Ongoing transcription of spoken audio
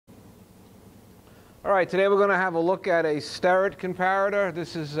All right, today we're going to have a look at a Starrett comparator.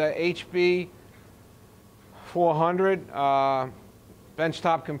 This is a HB 400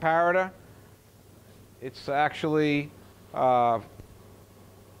 benchtop comparator. It's actually a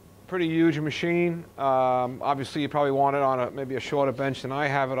pretty huge machine. Obviously, you probably want it on maybe a shorter bench than I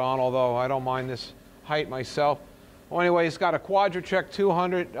have it on, although I don't mind this height myself. Well, anyway, it's got a QUADRA-CHEK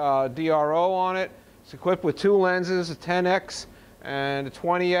 200 DRO on it. It's equipped with two lenses, a 10x and a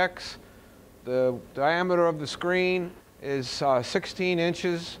 20x. The diameter of the screen is 16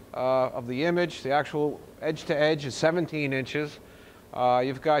 inches of the image. The actual edge to edge is 17 inches.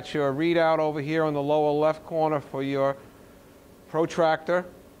 You've got your readout over here on the lower left corner for your protractor.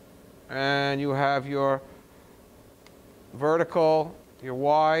 And you have your vertical, your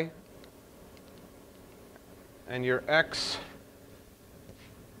Y, and your X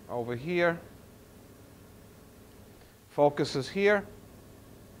over here. Focus is here.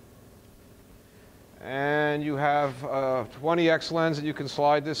 And you have a 20x lens that you can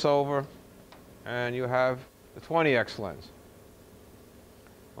slide this over, and you have the 20x lens.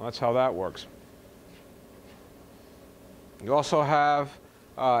 Well, that's how that works. You also have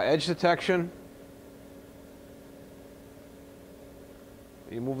edge detection.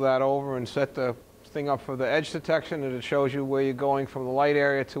 You move that over and set the thing up for the edge detection, and it shows you where you're going from the light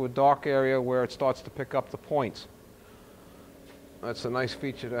area to a dark area where it starts to pick up the points. That's a nice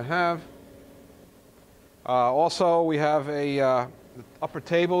feature to have. Also, we have a upper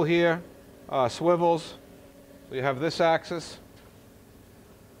table here, swivels. So you have this axis,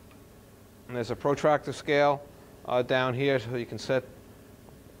 and there's a protractor scale down here, so you can set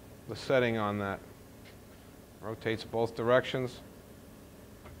the setting on that. Rotates both directions.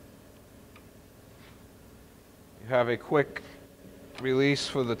 You have a quick release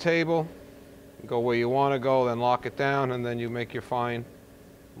for the table. You go where you want to go, then lock it down, and then you make your fine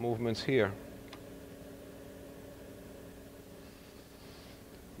movements here.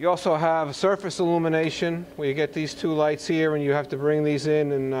 You also have surface illumination, where you get these two lights here, and you have to bring these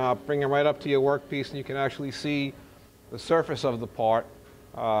in and bring them right up to your workpiece, and you can actually see the surface of the part,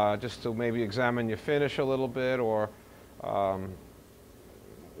 just to maybe examine your finish a little bit, or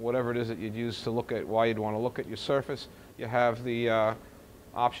whatever it is that you'd use to look at why you'd want to look at your surface. You have the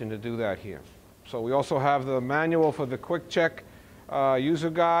option to do that here. So we also have the manual for the quick check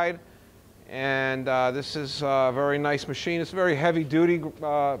user guide. And this is a very nice machine. It's a very heavy-duty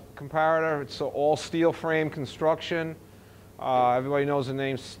comparator. It's all steel frame construction. Everybody knows the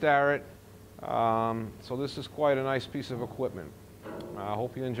name Starrett. So this is quite a nice piece of equipment. I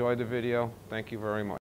hope you enjoyed the video. Thank you very much.